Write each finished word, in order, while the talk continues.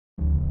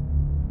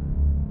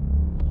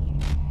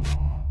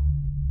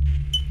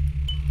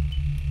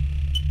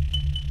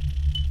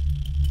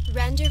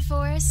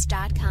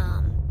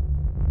RenderForce.com.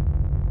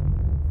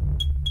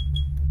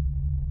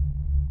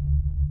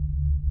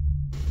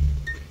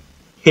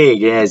 Hey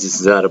guys, this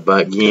is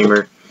Autobot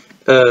Gamer,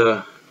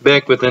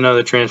 back with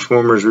another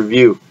Transformers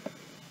review.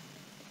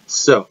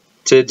 So,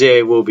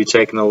 today we'll be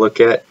taking a look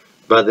at,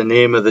 by the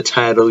name of the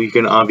title you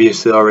can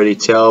obviously already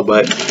tell,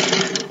 but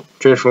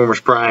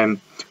Transformers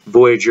Prime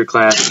Voyager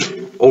class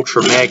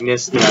Ultra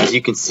Magnus. Now as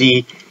you can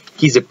see,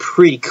 he's a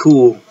pretty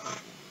cool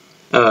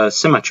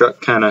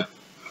semi-truck, kind of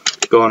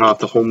going off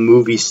the whole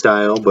movie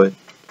style, but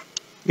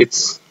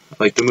it's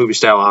like the movie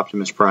style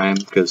Optimus Prime,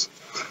 because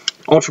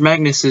Ultra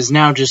Magnus is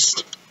now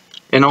just,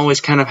 and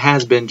always kind of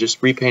has been,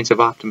 just repaints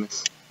of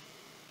Optimus.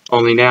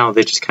 Only now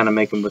they just kind of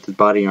make him with his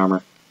body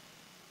armor.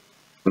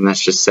 And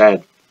that's just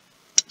sad.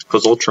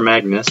 Because Ultra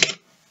Magnus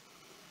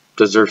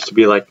deserves to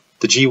be like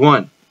the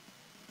G1.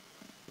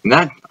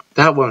 And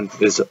that one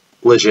is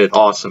legit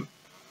awesome.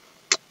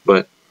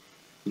 But,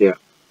 yeah.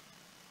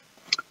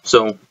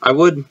 So, I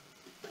would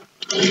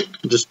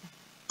just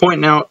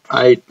point out,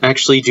 I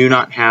actually do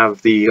not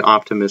have the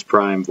Optimus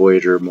Prime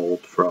Voyager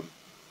mold from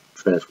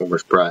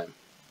Transformers Prime.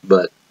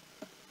 But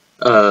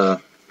I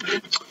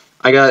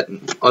got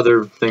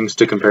other things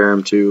to compare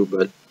him to,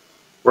 but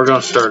we're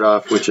going to start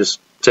off with just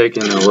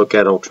taking a look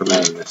at Ultra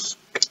Magnus.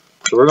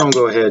 So we're going to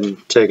go ahead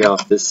and take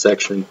off this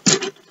section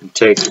and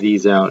take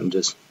these out and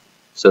just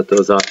set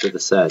those off to the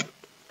side.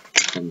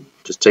 And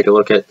just take a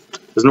look at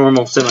his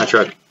normal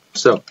semi-truck.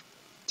 So,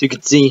 as you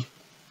can see,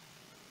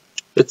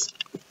 it's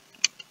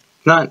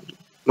not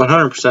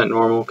 100%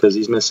 normal because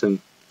he's missing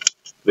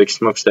big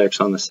smokestacks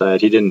on the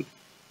side. He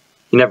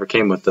never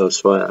came with those,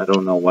 so I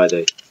don't know why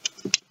they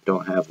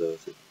don't have those.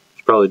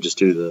 It's probably just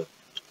due to the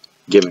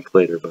gimmick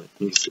later, but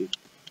you can see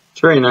it's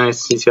very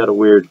nice. He's got a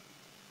weird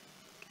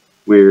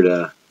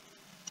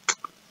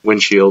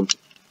windshield,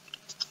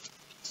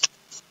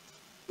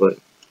 but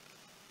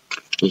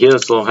he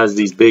also has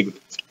these big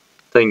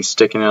things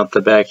sticking out the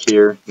back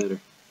here that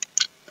are,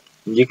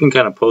 you can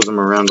kind of pose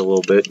them around a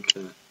little bit and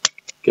kind of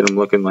get them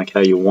looking like how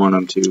you want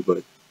them to,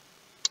 but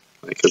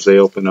because they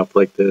open up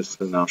like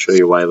this, and I'll show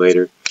you why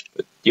later.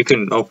 But you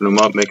can open them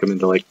up, make them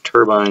into like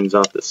turbines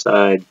off the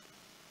side.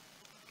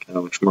 Kind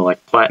of looks more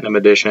like Platinum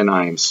Edition.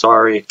 I am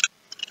sorry.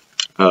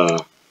 They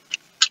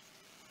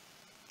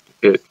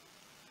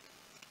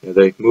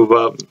move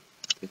up.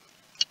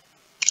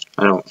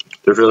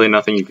 There's really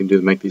nothing you can do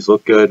to make these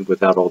look good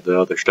without all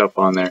the other stuff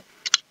on there.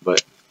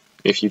 But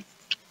if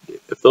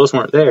those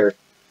weren't there,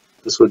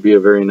 this would be a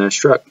very nice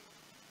truck.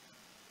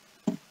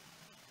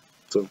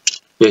 So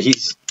yeah,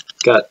 he's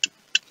got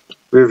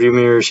rear view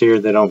mirrors here.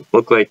 They don't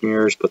look like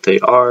mirrors, but they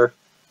are.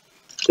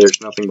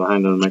 There's nothing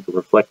behind them to make it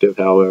reflective,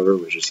 however,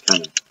 which is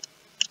kind of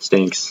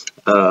stinks.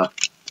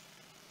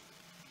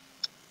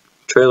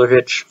 Trailer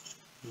hitch,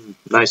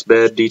 nice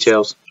bed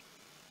details.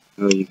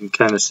 You can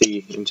kind of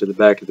see into the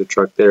back of the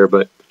truck there,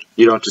 but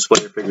you don't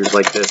display your figures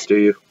like this, do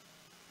you?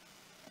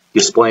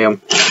 You display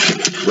them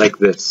like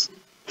this,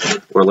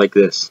 or like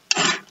this,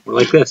 or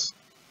like this,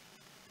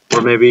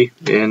 or maybe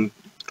in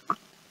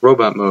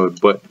robot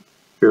mode. But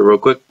here, real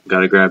quick,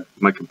 gotta grab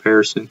my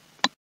comparison.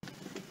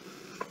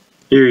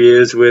 Here he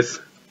is with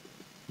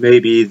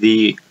maybe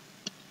the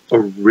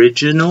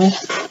original.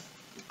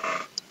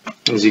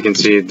 As you can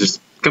see, just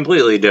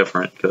completely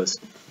different, because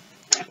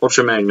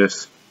Ultra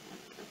Magnus,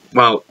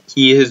 well,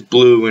 he is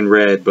blue and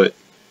red, but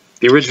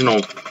the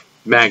original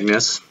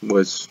Magnus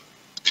was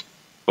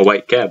a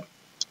white cab.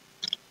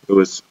 It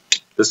was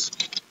this.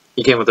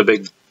 He came with a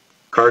big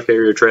car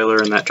carrier trailer,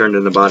 and that turned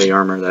into body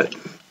armor that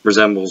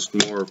resembles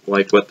more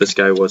like what this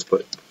guy was.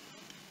 But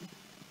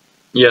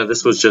yeah,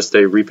 this was just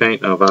a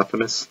repaint of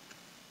Optimus.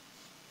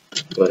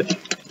 But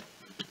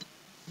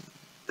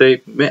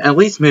they at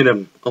least made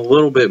him a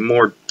little bit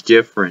more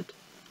different.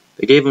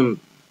 They gave him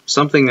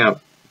something that,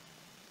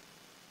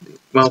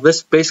 well,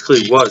 this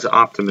basically was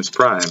Optimus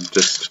Prime,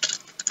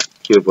 just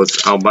he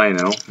was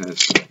albino,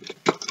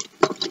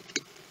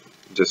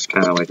 just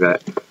kind of like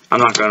that. I'm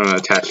not going to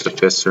attach the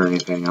fists or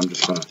anything. I'm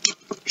just going to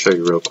show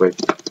you real quick.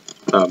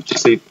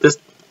 See,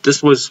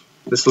 this was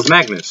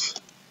Magnus.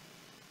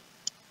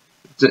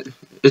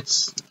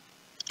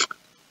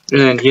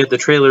 And he had the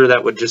trailer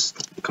that would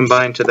just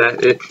combine to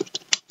that.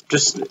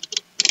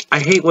 I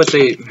hate what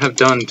they have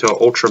done to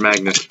Ultra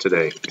Magnus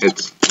today.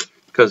 It's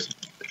because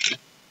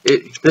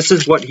this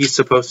is what he's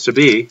supposed to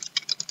be.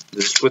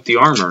 Just with the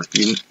armor.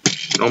 You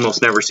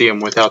almost never see him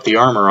without the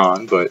armor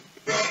on,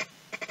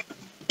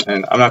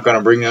 and I'm not going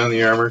to bring down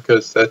the armor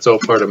because that's all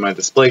part of my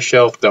display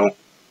shelf. Don't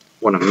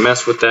want to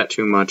mess with that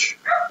too much.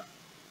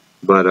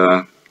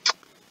 But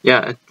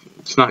yeah,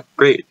 it's not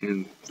great.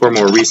 And for a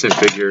more recent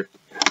figure,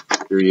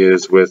 here he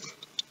is with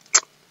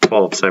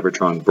Fall of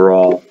Cybertron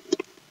Brawl,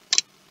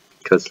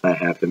 because I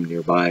have him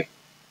nearby.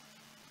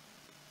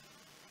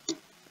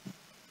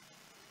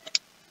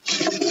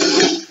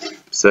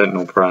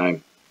 Sentinel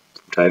Prime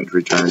from Titan's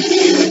Return.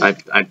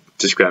 I'm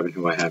just grabbing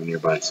who I have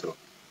nearby, so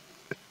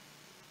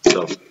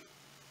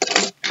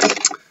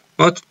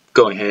let's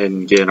go ahead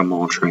and get them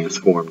all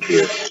transformed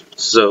here.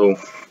 So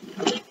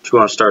what you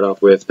want to start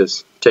off with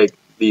is take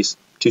these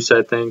two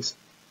side things,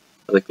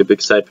 like the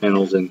big side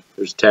panels, and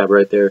there's a tab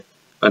right there.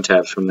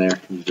 Untabs from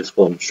there. You just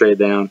fold them straight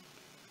down.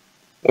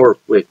 Or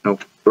wait, no,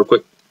 real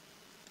quick.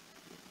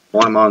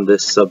 While I'm on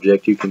this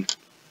subject, you can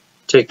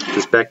take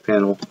this back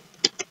panel,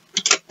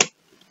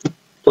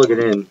 plug it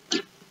in,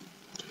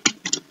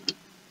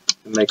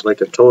 and make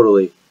like a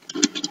totally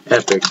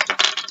epic,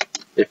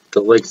 if the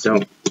legs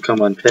don't come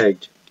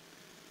unpegged.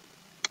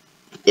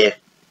 Yeah,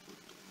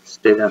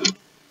 stay down.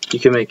 You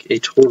can make a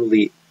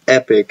totally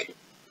epic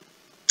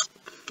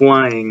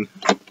flying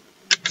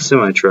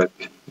semi-truck.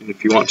 And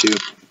if you want to,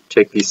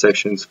 take these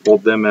sections,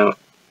 fold them out,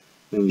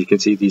 and you can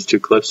see these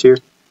two clips here.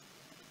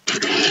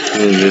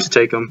 And then you just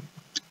take them,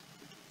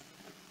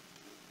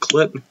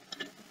 clip,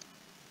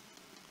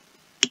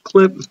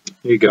 clip,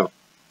 here you go.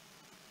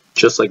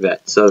 Just like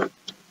that. So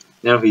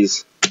now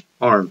he's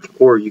armed.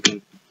 Or you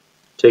can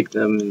take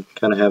them and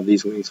kind of have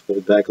these wings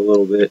fold back a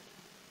little bit,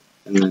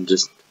 and then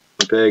just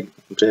unpeg,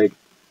 unpeg,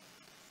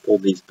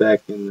 fold these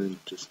back, and then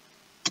just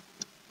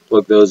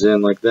plug those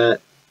in like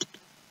that.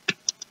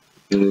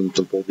 And then you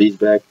can fold these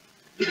back,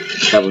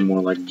 have them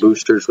more like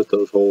boosters with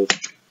those holes.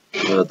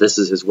 This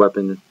is his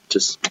weapon. It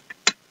just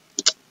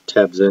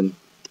tabs in.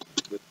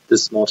 With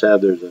this small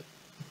tab, there's a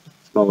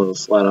small little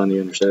slot on the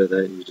underside of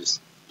that, and you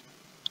just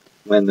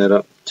line that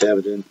up, tab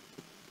it in,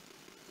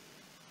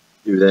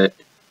 do that.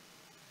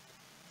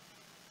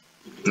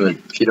 But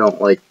if you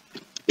don't like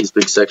these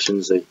big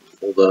sections, they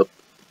fold up,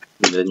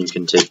 and then you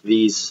can take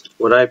these.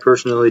 What I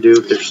personally do,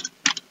 there's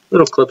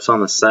little clips on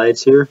the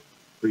sides here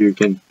where you're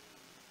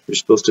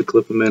supposed to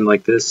clip them in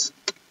like this.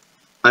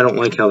 I don't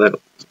like how that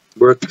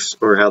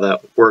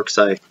works,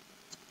 I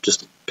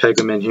just peg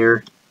them in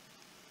here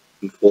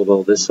and fold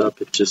all this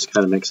up. It just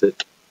kind of makes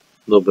it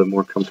a little bit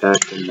more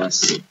compact and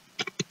less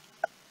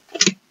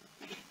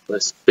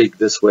big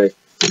this way,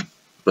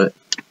 but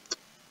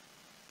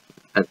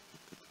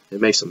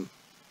it makes them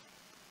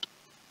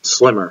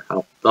slimmer.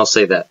 I'll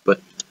say that.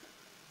 But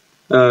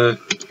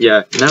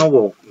yeah, now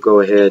we'll go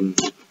ahead and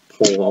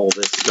pull all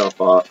this stuff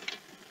off.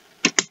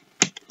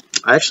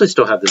 I actually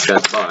still have this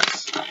guy's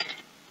box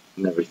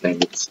and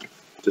everything. It's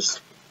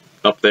just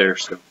up there,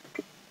 so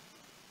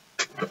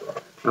I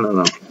don't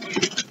know.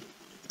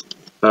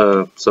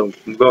 So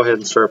we'll go ahead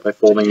and start by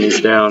folding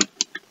these down.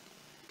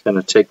 Kind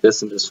of take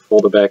this and just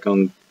fold it back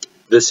on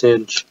this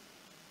hinge,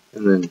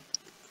 and then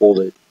fold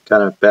it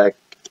kind of back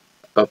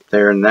up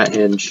there in that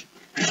hinge,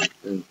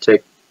 and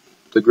take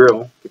the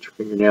grill, get your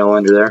fingernail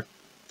under there,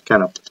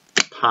 kind of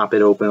pop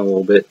it open a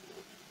little bit,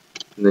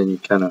 and then you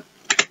kind of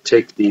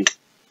take the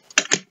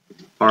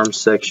arm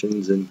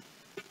sections and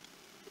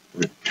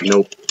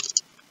you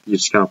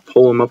just kind of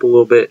pull them up a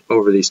little bit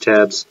over these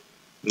tabs,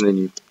 and then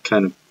you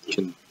kind of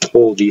can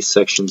pull these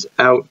sections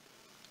out.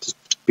 Just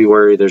be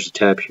wary, there's a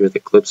tab here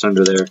that clips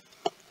under there.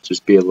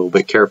 Just be a little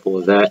bit careful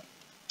of that.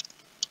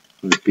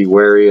 And be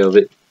wary of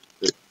it.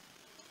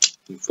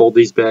 You fold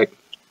these back.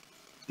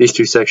 These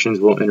two sections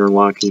will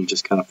interlock, and you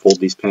just kind of fold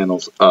these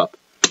panels up.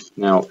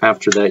 Now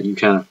after that, you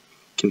kind of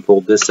can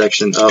fold this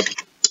section up,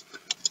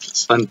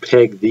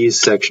 unpeg these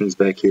sections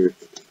back here,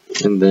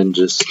 and then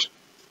just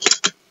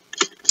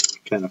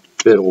kind of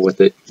fiddle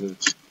with it. You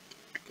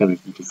can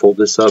fold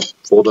this up,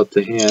 fold up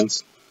the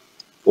hands,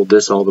 fold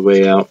this all the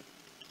way out,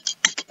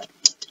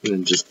 and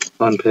then just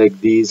unpeg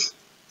these.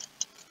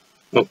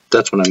 Oh,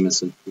 that's what I'm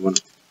missing. You want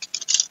to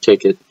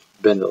take it,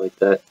 bend it like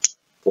that,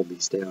 fold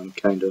these down,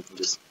 kind of, and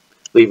just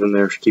leave them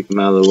there, keep them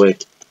out of the way.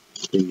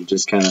 Then you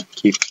just kind of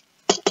keep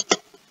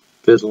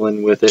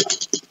fiddling with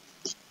it.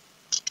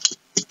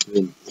 And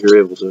then you're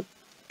able to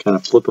kind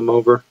of flip them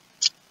over,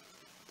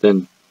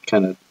 then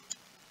kind of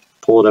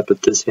pull it up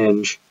at this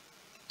hinge,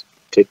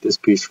 take this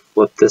piece,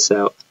 flip this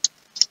out,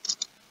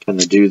 kind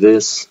of do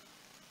this,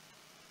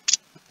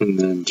 and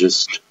then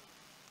just,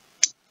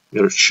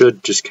 it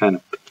should just kind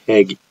of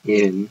peg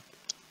in.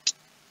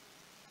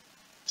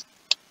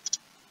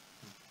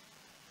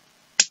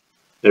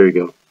 There you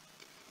go.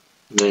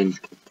 And then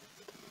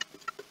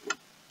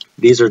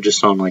these are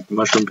just on like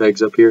mushroom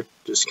pegs up here.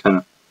 Just kind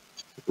of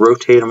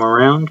rotate them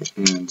around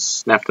and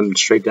snap them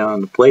straight down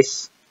into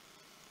place.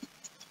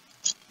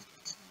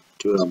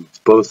 Do it on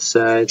both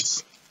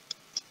sides.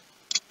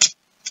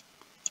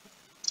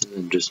 And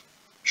then just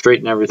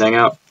straighten everything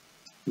out.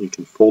 You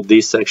can fold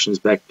these sections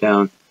back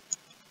down,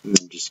 and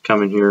then just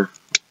come in here,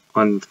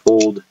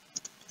 unfold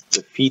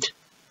the feet.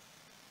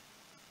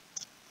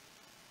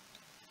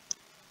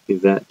 Do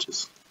that,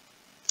 just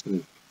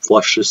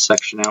flush this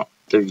section out.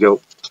 There you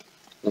go.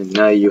 And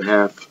now you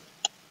have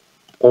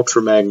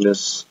Ultra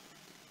Magnus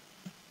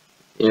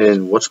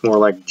in what's more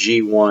like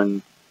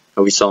G1,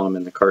 how we saw him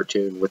in the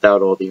cartoon,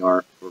 without all the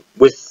armor,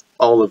 with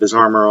all of his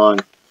armor on.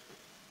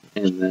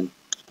 And then,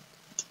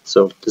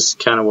 so this is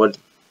kind of what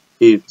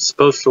he's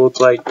supposed to look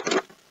like.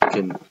 You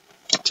can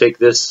take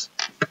this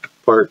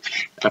part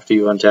after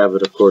you untab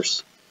it, of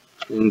course.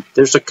 And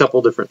there's a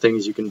couple different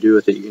things you can do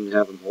with it. You can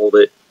have him hold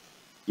it.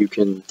 You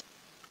can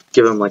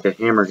give him like a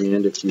hammer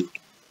hand if you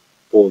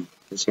pull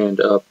his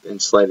hand up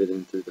and slide it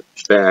in through the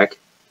back.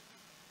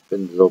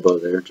 Bend his elbow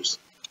there, just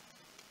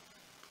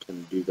kind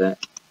of do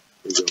that.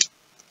 There you go.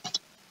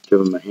 give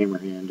him a hammer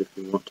hand if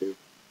you want to.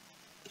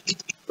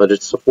 But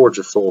it's the Forge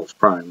of Souls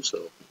Prime, so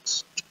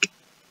it's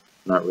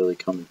not really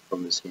coming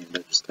from his hand. I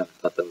just kind of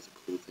thought that was a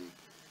cool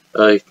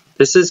thing.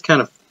 This is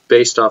kind of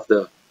based off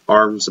the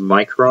Arms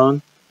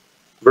Micron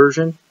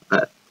version,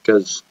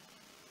 because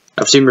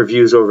I've seen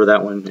reviews over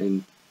that one,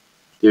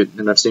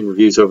 and I've seen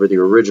reviews over the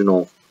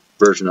original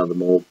version of the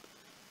mold.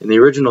 And the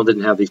original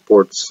didn't have these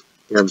ports.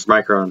 The Arms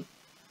Micron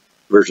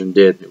version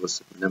did. It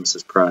was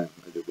Nemesis Prime,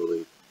 I do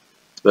believe.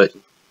 But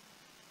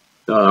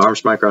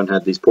Arms Micron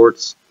had these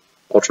ports.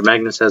 Ultra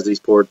Magnus has these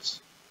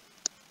ports.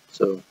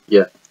 So,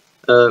 yeah.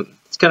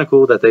 It's kind of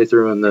cool that they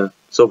threw in the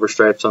silver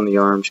stripes on the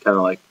arms, kind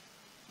of like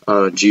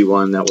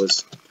G1. That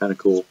was kind of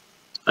cool.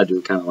 I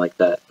do kind of like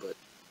that. But,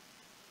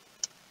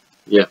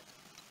 yeah.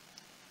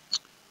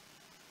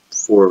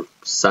 For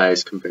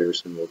size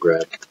comparison, we'll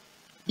grab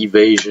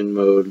Evasion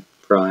Mode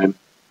Prime.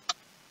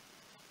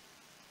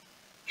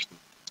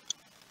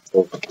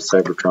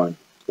 Cybertron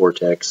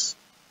Vortex.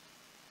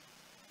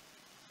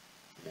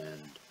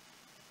 And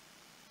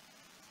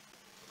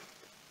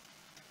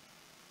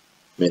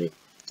mini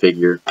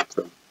figure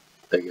from,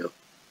 there you go.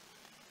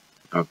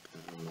 Oh,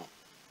 I don't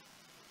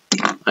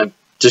know. I'm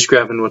just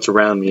grabbing what's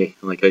around me,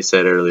 like I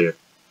said earlier.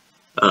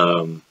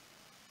 Yeah,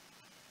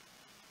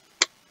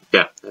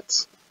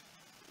 that's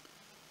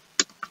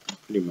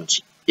pretty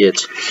much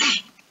it.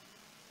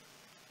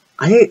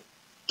 I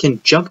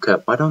can jump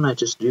cut. Why don't I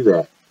just do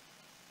that?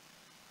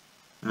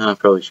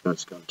 Probably just going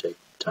to take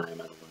time.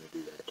 I don't want to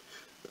do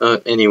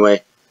that.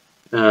 Anyway,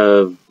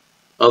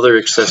 other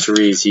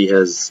accessories he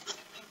has,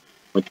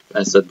 like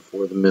I said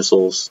before, the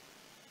missiles.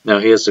 Now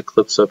he has the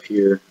clips up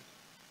here.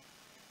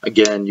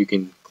 Again, you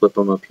can clip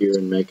them up here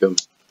and make them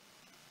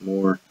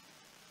more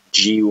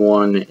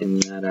G1 in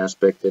that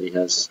aspect that he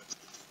has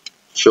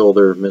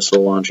shoulder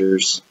missile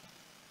launchers.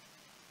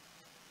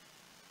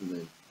 And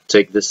then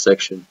take this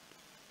section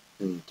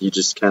and you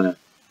just kind of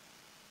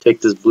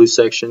take this blue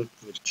section,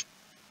 which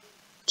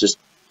just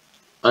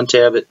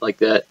untab it like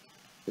that,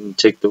 and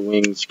take the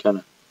wings, kind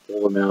of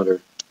pull them out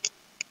or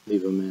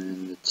leave them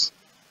in. It's,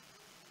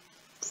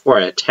 before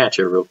I attach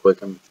it real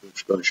quick, I'm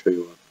just going to show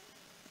you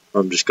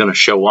I'm just going to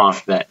show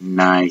off that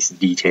nice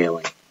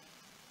detailing,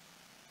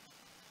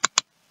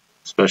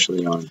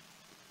 especially on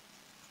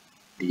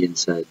the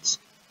insides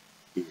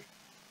here.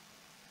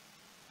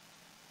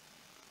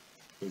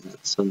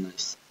 That's so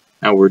nice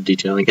outward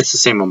detailing. It's the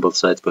same on both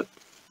sides, but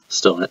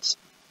still, that's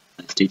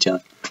nice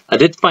detailing. I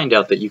did find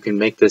out that you can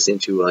make this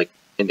into like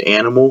an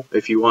animal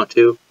if you want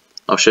to.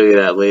 I'll show you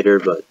that later,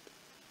 but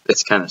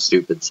it's kind of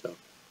stupid, so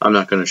I'm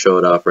not going to show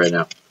it off right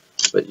now.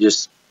 But you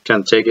just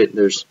kind of take it.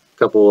 There's a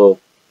couple little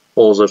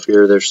holes up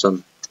here. There's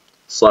some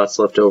slots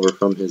left over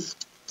from his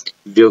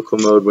vehicle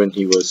mode when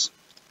he was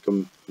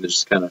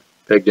just kind of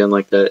pegged in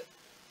like that.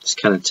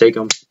 Just kind of take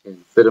them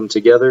and fit them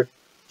together.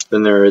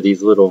 Then there are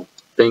these little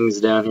things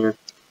down here.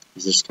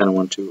 You just kind of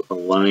want to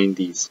align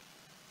these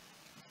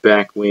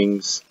back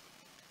wings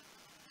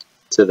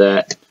to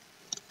that.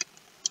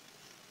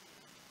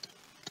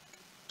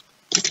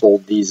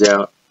 Fold these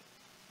out.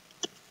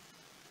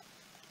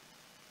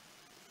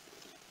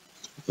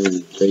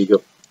 And there you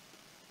go.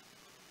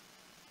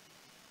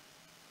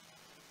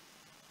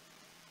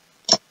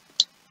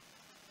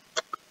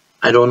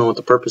 I don't know what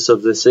the purpose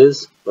of this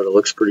is, but it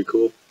looks pretty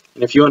cool.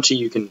 And if you want to,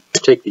 you can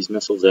take these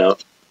missiles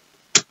out,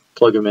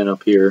 plug them in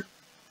up here,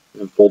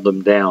 and fold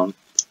them down.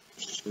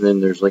 And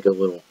then there's like a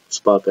little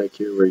spot back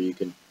here where you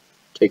can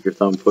take your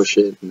thumb, push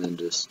it, and then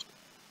just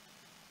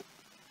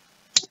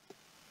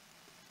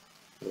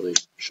really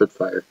should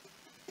fire.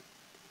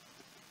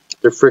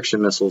 They're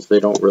friction missiles, they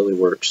don't really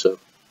work, so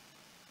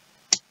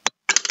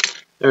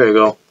there you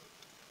go.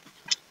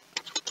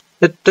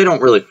 They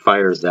don't really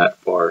fire that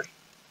far,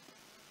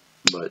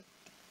 but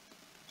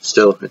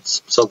still,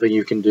 it's something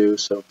you can do.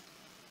 So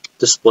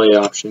display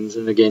options,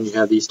 and again, you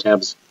have these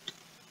tabs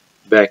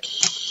back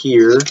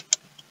here.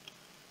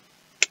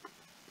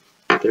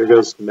 There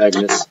goes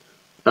Magnus.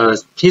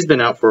 He's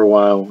been out for a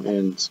while,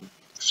 and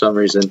for some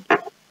reason,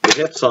 the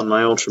hips on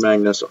my Ultra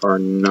Magnus are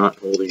not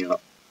holding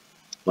up.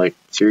 Like,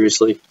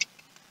 seriously.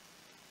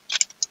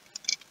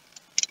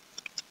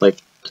 Like,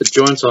 the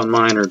joints on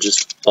mine are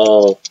just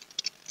all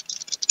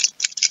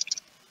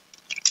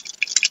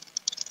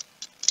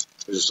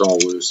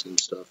loose and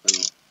stuff. I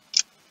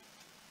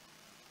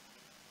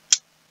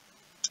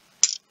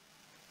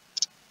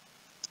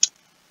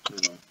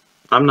don't know.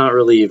 I'm not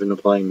really even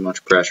applying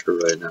much pressure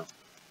right now.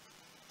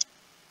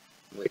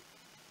 Like,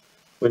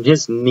 when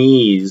his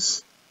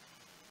knees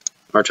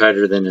are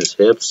tighter than his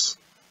hips,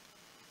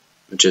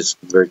 which is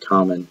very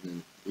common,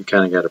 and you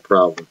kind of got a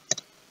problem.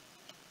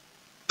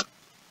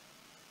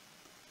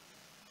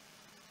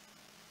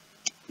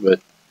 But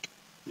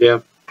yeah,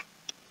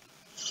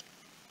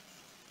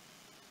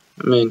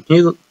 I mean,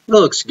 he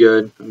looks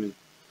good. I mean,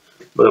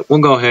 but we'll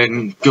go ahead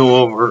and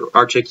go over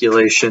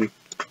articulation.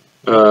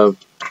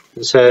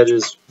 His head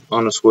is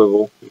on a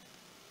swivel,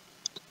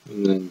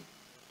 and then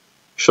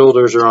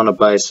shoulders are on a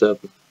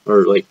bicep,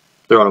 or like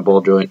they're on a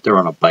ball joint. They're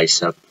on a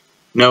bicep.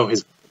 No,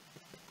 his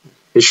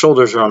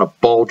shoulders are on a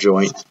ball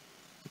joint.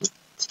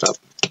 stop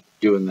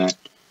doing that.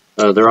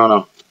 They're on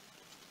a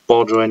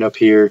ball joint up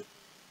here.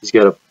 He's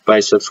got a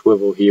bicep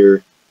swivel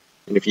here.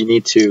 And if you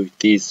need to,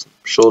 these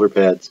shoulder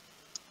pads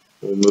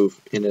will move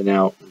in and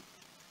out.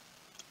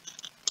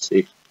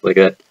 See, like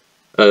that.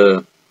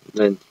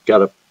 Then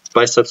got a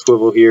bicep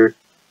swivel here.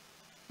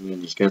 And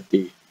then he's got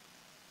the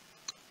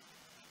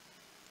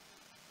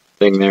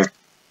thing there.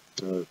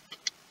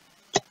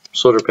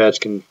 Shoulder pads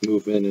can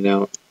move in and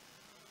out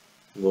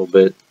a little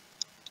bit.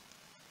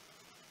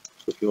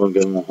 So if you want to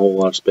give them a whole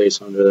lot of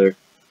space under there,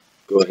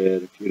 go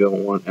ahead. If you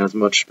don't want as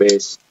much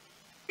space,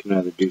 you can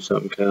either do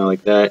something kind of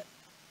like that.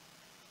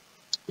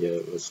 Yeah,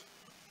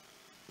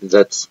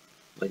 that's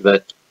like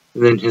that.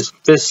 And then his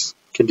fists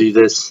can do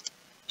this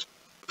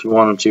if you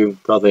want them to.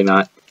 Probably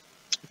not.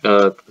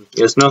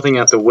 There's nothing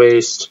at the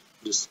waist.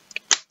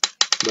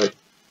 But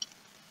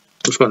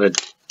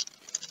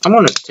I'm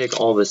gonna take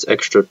all this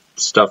extra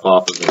stuff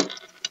off of it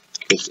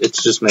because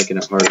it's just making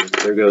it harder.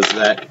 There goes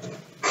that.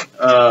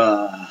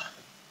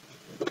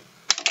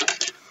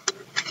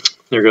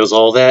 There goes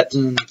all that.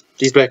 And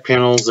these back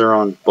panels are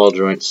on ball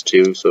joints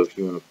too, so if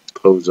you want to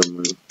pose them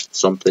or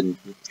something,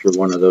 if you're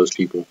one of those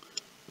people.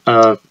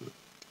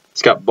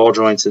 It's got ball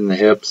joints in the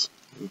hips,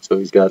 so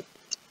he's got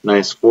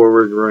nice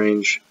forward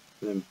range,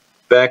 and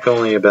back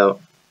only about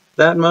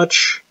that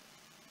much.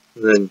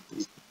 And then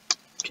you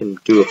can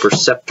do a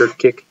perceptor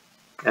kick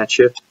at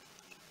you.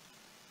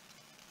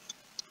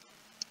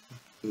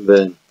 And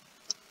then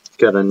it's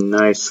got a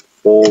nice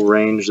full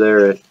range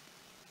there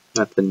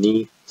at the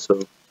knee,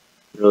 so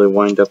really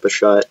wind up a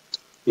shot.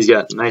 He's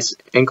got nice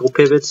ankle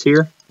pivots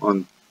here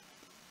on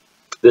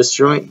this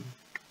joint,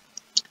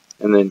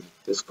 and then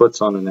his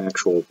foot's on an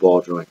actual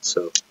ball joint,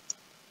 so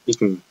you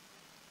can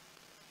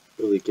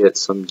really get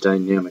some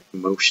dynamic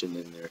motion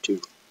in there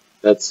too.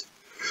 That's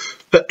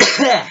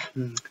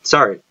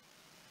sorry,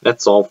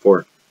 that's all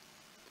for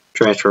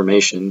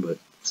transformation, but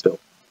still,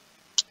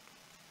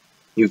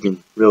 you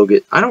can really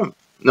get. I don't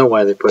know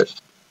why they put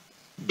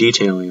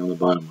detailing on the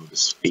bottom of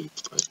his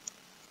feet, but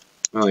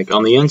like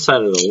on the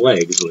inside of the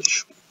legs,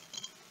 which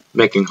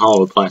making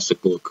hollow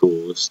plastic look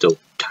cool is still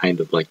kind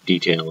of like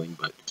detailing,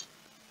 but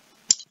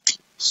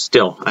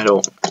still, I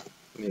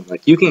mean,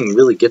 like, you can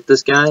really get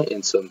this guy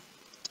in some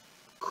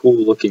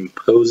cool looking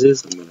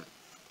poses. I'm gonna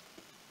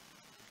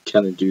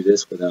kind of do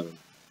this without him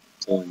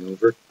falling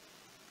over,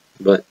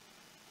 but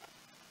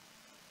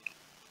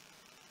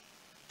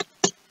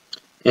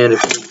and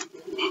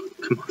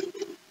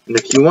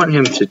if you want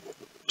him to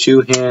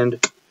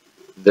two-hand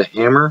the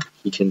hammer,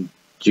 he can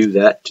do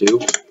that too,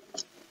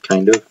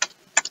 kind of.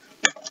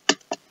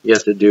 You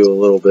have to do a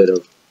little bit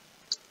of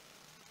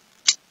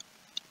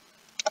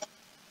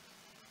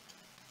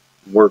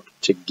work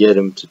to get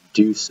him to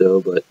do so,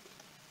 but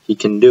he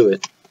can do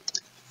it.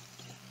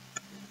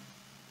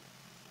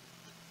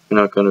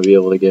 You're not going to be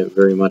able to get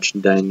very much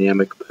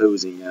dynamic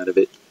posing out of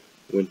it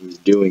when he's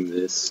doing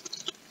this.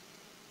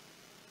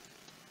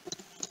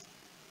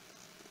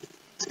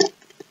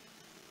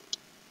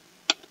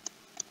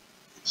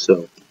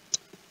 So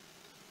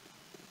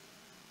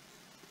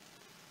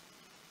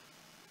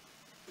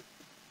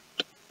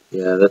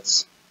yeah,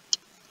 that's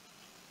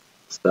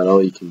about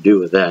all you can do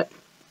with that.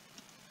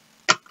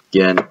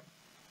 Again.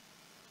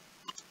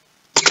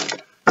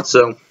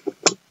 So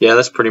yeah,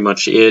 that's pretty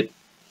much it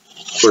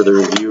for the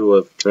review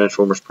of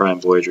Transformers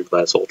Prime Voyager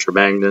class Ultra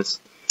Magnus.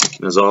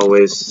 And as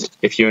always,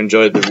 if you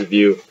enjoyed the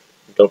review,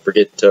 don't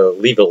forget to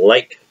leave a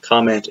like,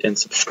 comment, and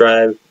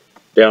subscribe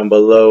down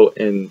below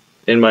in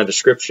my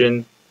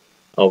description.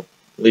 I'll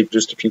leave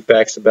just a few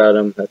facts about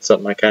him. That's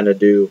something I kind of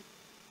do.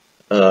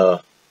 I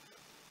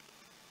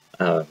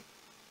don't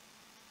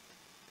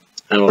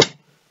know.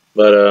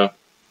 But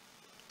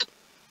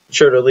be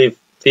sure to leave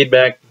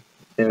feedback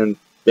and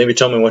maybe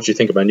tell me what you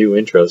think of my new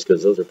intros,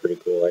 because those are pretty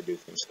cool. I do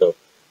think so.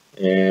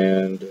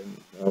 And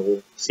I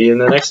will see you in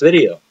the next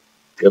video.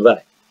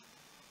 Goodbye.